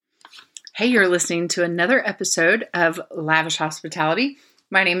Hey, you're listening to another episode of Lavish Hospitality.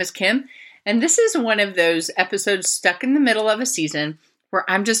 My name is Kim, and this is one of those episodes stuck in the middle of a season where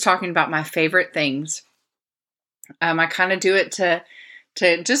I'm just talking about my favorite things. I kind of do it to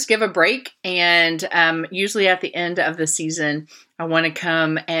just give a break, and usually at the end of the season, I want to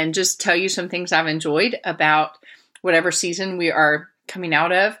come and just tell you some things I've enjoyed about whatever season we are coming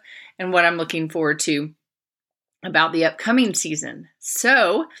out of and what I'm looking forward to about the upcoming season.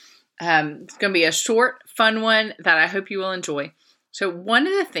 So, it's going to be a short, fun one that I hope you will enjoy. So one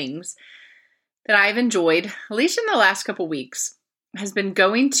of the things that I've enjoyed, at least in the last couple weeks, has been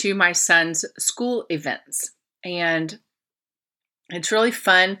going to my son's school events. And it's really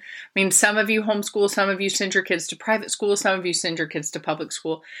fun. I mean, some of you homeschool, some of you send your kids to private school, some of you send your kids to public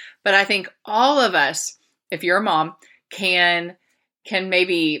school. But I think all of us, if you're a mom, can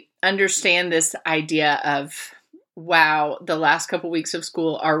maybe understand this idea of, wow, the last couple weeks of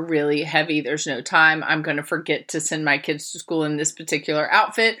school are really heavy. There's no time. I'm going to forget to send my kids to school in this particular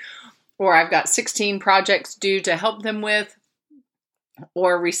outfit, or I've got 16 projects due to help them with,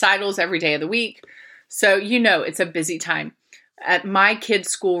 or recitals every day of the week. So, it's a busy time. At my kids'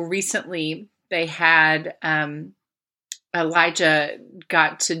 school recently, they had Elijah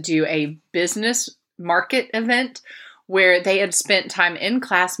got to do a business market event where they had spent time in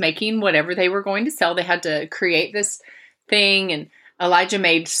class making whatever they were going to sell. They had to create this thing, and Elijah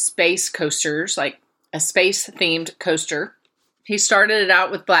made space coasters, like a space-themed coaster. He started it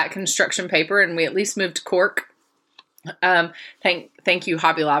out with black construction paper, and we at least moved cork. Thank you,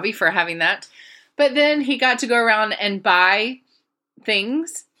 Hobby Lobby, for having that. But then he got to go around and buy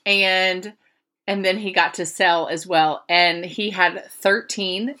things, and then he got to sell as well. And he had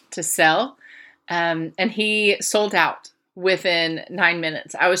 13 to sell. And he sold out within 9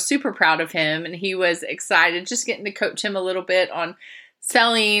 minutes. I was super proud of him, and he was excited, just getting to coach him a little bit on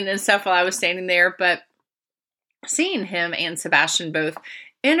selling and stuff while I was standing there. But seeing him and Sebastian both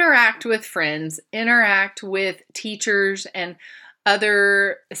interact with friends, interact with teachers and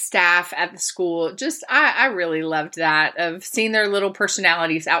other staff at the school, just I really loved that, of seeing their little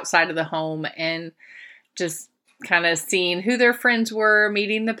personalities outside of the home and just kind of seeing who their friends were,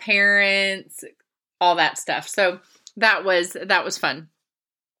 meeting the parents, all that stuff. So that was fun.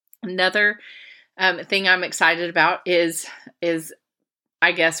 Another thing I'm excited about is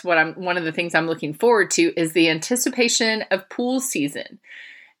I guess one of the things I'm looking forward to is the anticipation of pool season.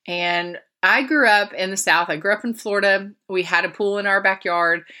 And I grew up in the South. I grew up in Florida. We had a pool in our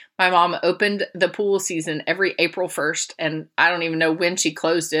backyard. My mom opened the pool season every April 1st, and I don't even know when she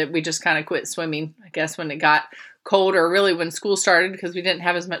closed it. We just kind of quit swimming, I guess, when it got cold, or really when school started, because we didn't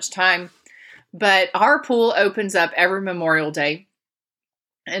have as much time. But our pool opens up every Memorial Day.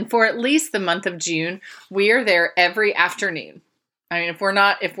 And for at least the month of June, we are there every afternoon. I mean,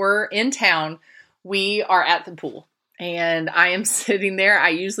 if we're in town, we are at the pool. And I am sitting there. I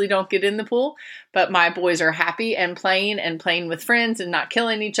usually don't get in the pool, but my boys are happy and playing with friends and not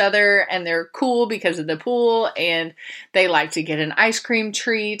killing each other. And they're cool because of the pool. And they like to get an ice cream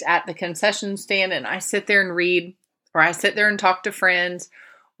treat at the concession stand. And I sit there and read, or I sit there and talk to friends,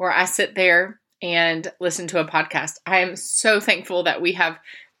 or I sit there and listen to a podcast. I am so thankful that we have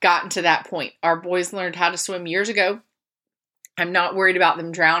gotten to that point. Our boys learned how to swim years ago. I'm not worried about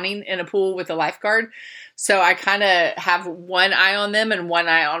them drowning in a pool with a lifeguard. So I kind of have one eye on them and one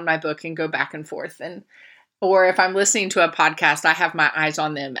eye on my book and go back and forth. Or if I'm listening to a podcast, I have my eyes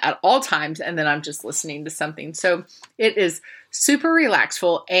on them at all times, and then I'm just listening to something. So it is super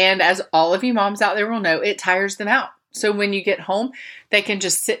relaxful. And as all of you moms out there will know, it tires them out. So when you get home, they can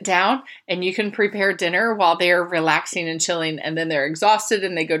just sit down and you can prepare dinner while they're relaxing and chilling, and then they're exhausted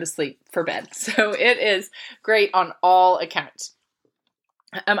and they go to sleep for bed. So it is great on all accounts.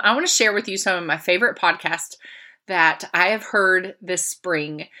 I want to share with you some of my favorite podcasts that I have heard this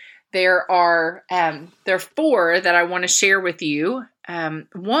spring. There are 4 that I want to share with you.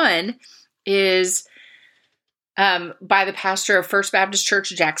 One is by the pastor of First Baptist Church,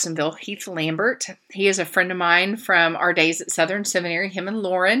 Jacksonville, Heath Lambert. He is a friend of mine from our days at Southern Seminary, him and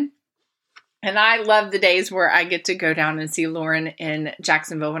Lauren. And I love the days where I get to go down and see Lauren in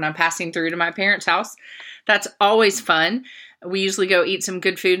Jacksonville when I'm passing through to my parents' house. That's always fun. We usually go eat some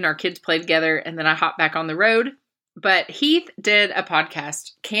good food and our kids play together, and then I hop back on the road. But Heath did a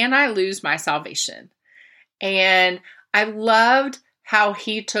podcast, Can I Lose My Salvation? And I loved how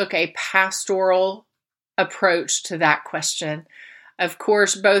he took a pastoral approach to that question. Of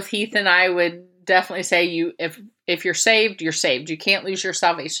course, both Heath and I would definitely say if you're saved, you're saved. You can't lose your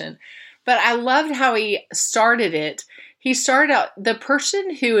salvation. But I loved how he started it. He started out, the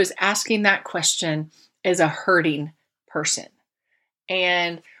person who is asking that question is a hurting person.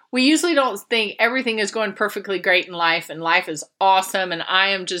 And we usually don't think everything is going perfectly great in life and life is awesome and I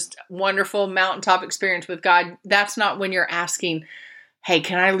am just wonderful mountaintop experience with God. That's not when you're asking, hey,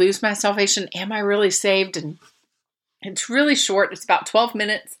 can I lose my salvation? Am I really saved? And it's really short. It's about 12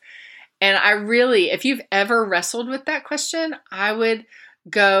 minutes. And I really, if you've ever wrestled with that question, I would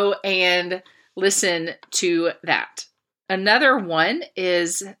go and listen to that. Another one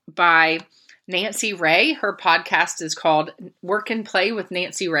is by Nancy Ray. Her podcast is called Work and Play with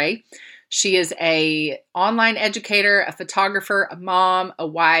Nancy Ray. She is an online educator, a photographer, a mom, a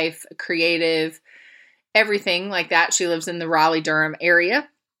wife, a creative, everything like that. She lives in the Raleigh-Durham area.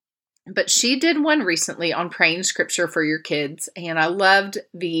 But she did one recently on praying scripture for your kids. And I loved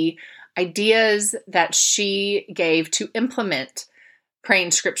the ideas that she gave to implement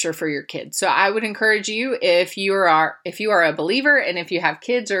praying scripture for your kids. So I would encourage you, if you are a believer and if you have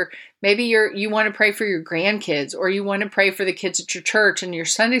kids, or maybe you want to pray for your grandkids, or you want to pray for the kids at your church and your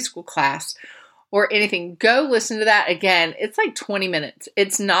Sunday school class or anything, go listen to that. Again, it's like 20 minutes.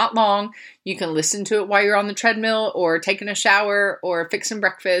 It's not long. You can listen to it while you're on the treadmill or taking a shower or fixing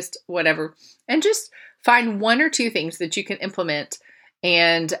breakfast, whatever. And just find one or two things that you can implement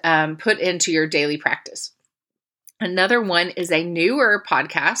and put into your daily practice. Another one is a newer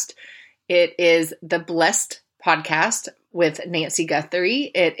podcast. It is the Blessed Podcast with Nancy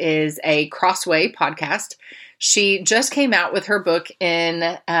Guthrie. It is a Crossway podcast. She just came out with her book in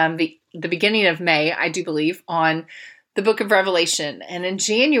the beginning of May, I do believe, on the book of Revelation. And in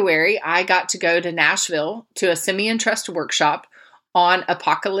January, I got to go to Nashville to a Simeon Trust workshop on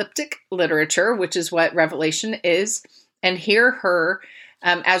apocalyptic literature, which is what Revelation is, and hear her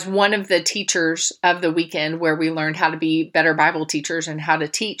as one of the teachers of the weekend, where we learned how to be better Bible teachers and how to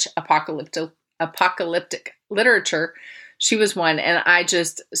teach apocalyptic literature. She was one, and I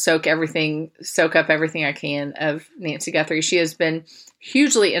just soak up everything I can of Nancy Guthrie. She has been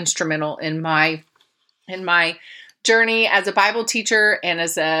hugely instrumental in my journey as a Bible teacher and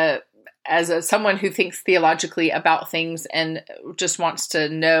as someone who thinks theologically about things and just wants to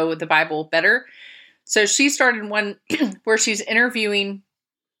know the Bible better. So she started one where she's interviewing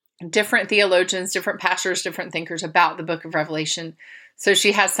different theologians, different pastors, different thinkers about the book of Revelation. So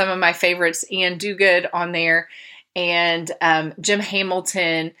she has some of my favorites, Ian Duguid on there, and Jim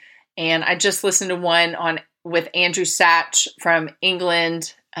Hamilton. And I just listened to one with Andrew Satch from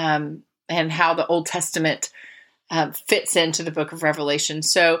England, and how the Old Testament fits into the book of Revelation.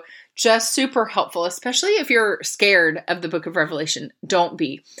 So just super helpful, especially if you're scared of the book of Revelation. Don't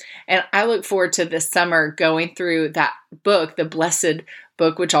be. And I look forward to this summer going through that book, the Blessed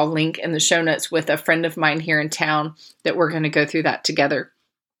book, which I'll link in the show notes, with a friend of mine here in town, that we're going to go through that together.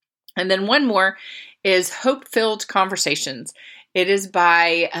 And then one more is Hope-Filled Conversations. It is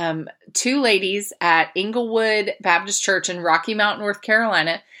by two ladies at Inglewood Baptist Church in Rocky Mount, North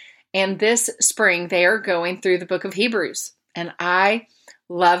Carolina. And this spring, they are going through the book of Hebrews. And I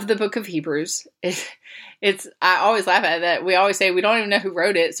love the book of Hebrews. I always laugh at that. We always say we don't even know who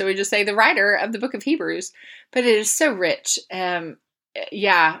wrote it, so we just say the writer of the book of Hebrews. But it is so rich.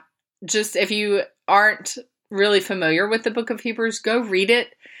 Just if you aren't really familiar with the book of Hebrews, go read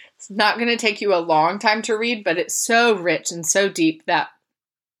it. It's not going to take you a long time to read, but it's so rich and so deep that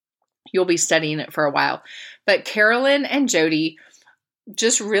you'll be studying it for a while. But Carolyn and Jody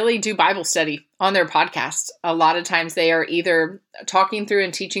just really do Bible study on their podcast. A lot of times they are either talking through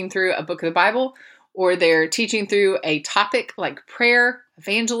and teaching through a book of the Bible, or they're teaching through a topic like prayer,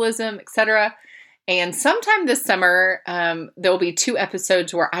 evangelism, etc. And sometime this summer, there'll be 2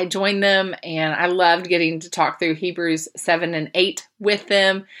 episodes where I join them, and I loved getting to talk through Hebrews 7 and 8 with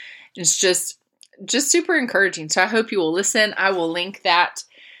them. It's just super encouraging. So I hope you will listen. I will link that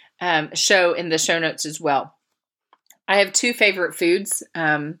show in the show notes as well. I have 2 favorite foods.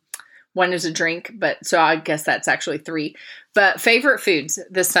 One is a drink, so I guess that's actually 3. But favorite foods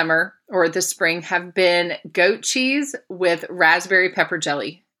this summer or this spring have been goat cheese with raspberry pepper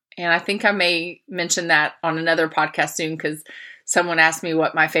jelly. And I think I may mention that on another podcast soon, because someone asked me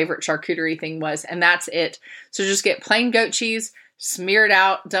what my favorite charcuterie thing was, and that's it. So just get plain goat cheese, smear it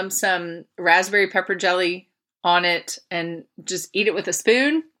out, dump some raspberry pepper jelly on it, and just eat it with a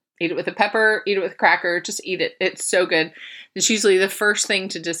spoon. Eat it with a pepper, eat it with a cracker, just eat it. It's so good. It's usually the first thing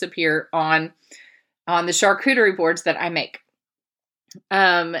to disappear on the charcuterie boards that I make.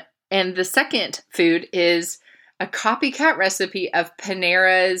 And the second food is a copycat recipe of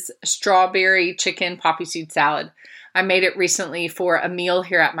Panera's strawberry chicken poppy seed salad. I made it recently for a meal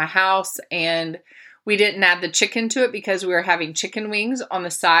here at my house, and we didn't add the chicken to it because we were having chicken wings on the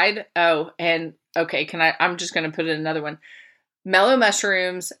side. Oh, and okay, I'm just going to put in another one. Mellow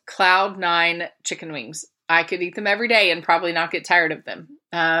mushrooms, Cloud 9 chicken wings. I could eat them every day and probably not get tired of them.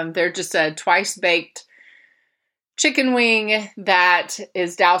 They're just a twice baked chicken wing that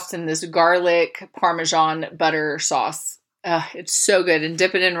is doused in this garlic Parmesan butter sauce. It's so good. And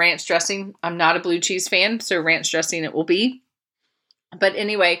dip it in ranch dressing. I'm not a blue cheese fan, so ranch dressing it will be. But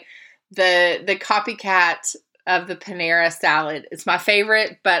anyway, the copycat of the Panera salad, it's my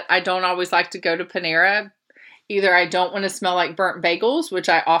favorite, but I don't always like to go to Panera. Either I don't want to smell like burnt bagels, which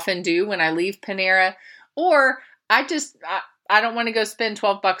I often do when I leave Panera, or I don't want to go spend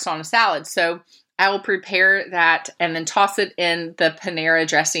 $12 on a salad. So I will prepare that and then toss it in the Panera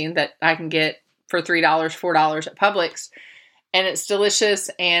dressing that I can get for $3, $4 at Publix. And it's delicious,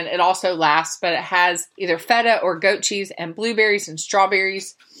 and it also lasts, but it has either feta or goat cheese and blueberries and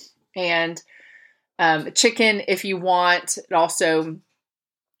strawberries and chicken if you want. It also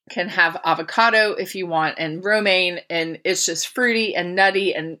can have avocado if you want and romaine, and it's just fruity and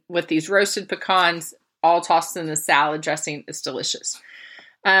nutty, and with these roasted pecans all tossed in the salad dressing. It's delicious.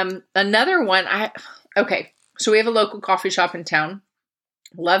 Another one, so we have a local coffee shop in town.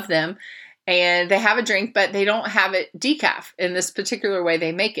 Love them. And they have a drink, but they don't have it decaf in this particular way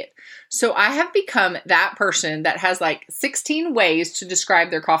they make it. So I have become that person that has like 16 ways to describe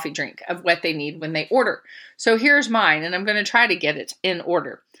their coffee drink of what they need when they order. So here's mine, and I'm going to try to get it in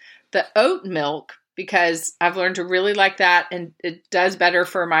order. The oat milk, because I've learned to really like that, and it does better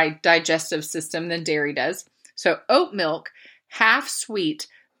for my digestive system than dairy does. So oat milk, half sweet,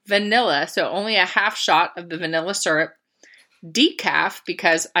 vanilla, so only a half shot of the vanilla syrup, decaf,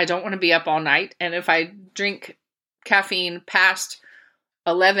 because I don't want to be up all night. And if I drink caffeine past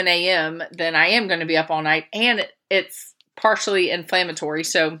 11 a.m., then I am going to be up all night. And it's partially inflammatory,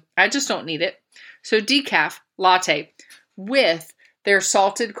 so I just don't need it. So decaf latte with their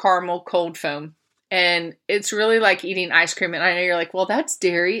salted caramel cold foam. And it's really like eating ice cream. And I know you're like, well, that's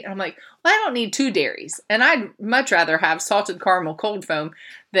dairy. And I'm like, well, I don't need 2 dairies. And I'd much rather have salted caramel cold foam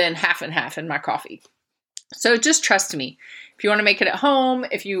than half and half in my coffee. So just trust me. If you want to make it at home,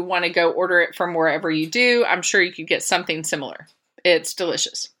 if you want to go order it from wherever you do, I'm sure you could get something similar. It's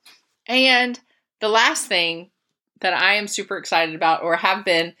delicious. And the last thing that I am super excited about, or have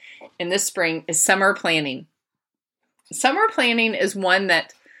been in this spring, is summer planning. Summer planning is one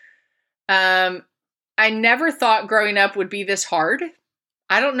that I never thought growing up would be this hard.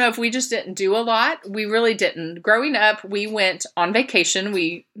 I don't know if we just didn't do a lot. We really didn't. Growing up, we went on vacation.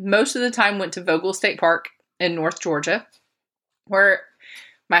 We most of the time went to Vogel State Park in North Georgia, where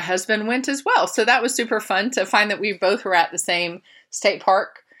my husband went as well. So that was super fun to find that we both were at the same state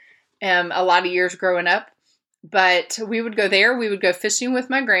park a lot of years growing up. But we would go there. We would go fishing with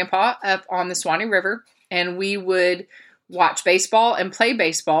my grandpa up on the Suwannee River, and we would watch baseball and play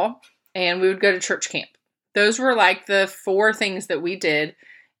baseball, and we would go to church camp. Those were like the 4 things that we did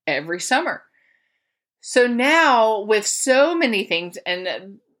every summer. So now with so many things,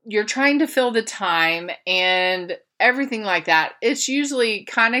 and you're trying to fill the time and everything like that, it's usually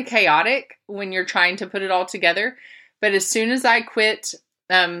kind of chaotic when you're trying to put it all together. But as soon as I quit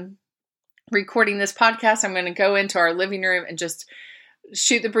recording this podcast, I'm going to go into our living room and just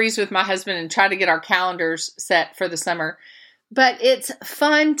shoot the breeze with my husband and try to get our calendars set for the summer. But it's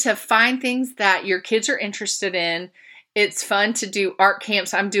fun to find things that your kids are interested in. It's fun to do art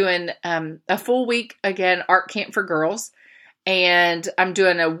camps. I'm doing a full week, again, art camp for girls. And I'm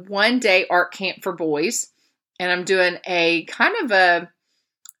doing a 1-day art camp for boys. And I'm doing a kind of a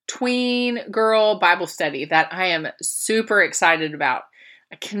tween girl Bible study that I am super excited about.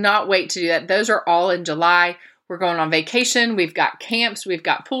 I cannot wait to do that. Those are all in July. We're going on vacation. We've got camps. We've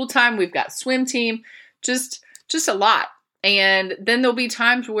got pool time. We've got swim team. Just a lot. And then there'll be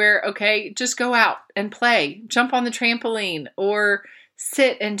times where, okay, just go out and play. Jump on the trampoline or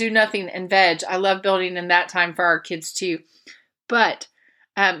sit and do nothing and veg. I love building in that time for our kids too. But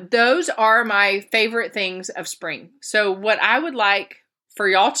those are my favorite things of spring. So what I would like for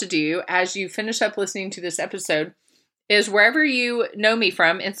y'all to do as you finish up listening to this episode is wherever you know me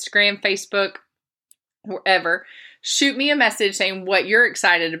from, Instagram, Facebook, wherever, shoot me a message saying what you're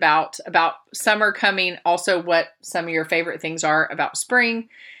excited about summer coming, also what some of your favorite things are about spring,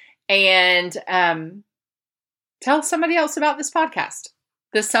 and tell somebody else about this podcast.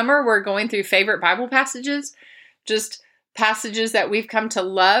 This summer, we're going through favorite Bible passages, just passages that we've come to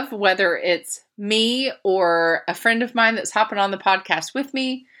love, whether it's me or a friend of mine that's hopping on the podcast with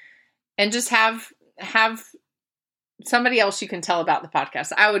me, and just have somebody else you can tell about the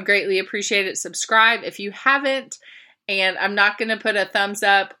podcast. I would greatly appreciate it. Subscribe if you haven't, and I'm not going to put a thumbs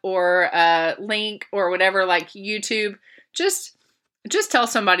up or a link or whatever like YouTube. Just tell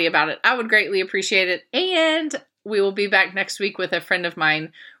somebody about it. I would greatly appreciate it. And we will be back next week with a friend of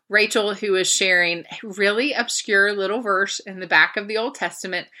mine Rachel, who is sharing a really obscure little verse in the back of the Old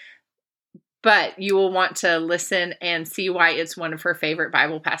Testament, but you will want to listen and see why it's one of her favorite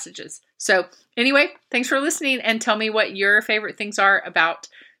Bible passages. So anyway, thanks for listening, and tell me what your favorite things are about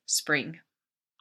spring.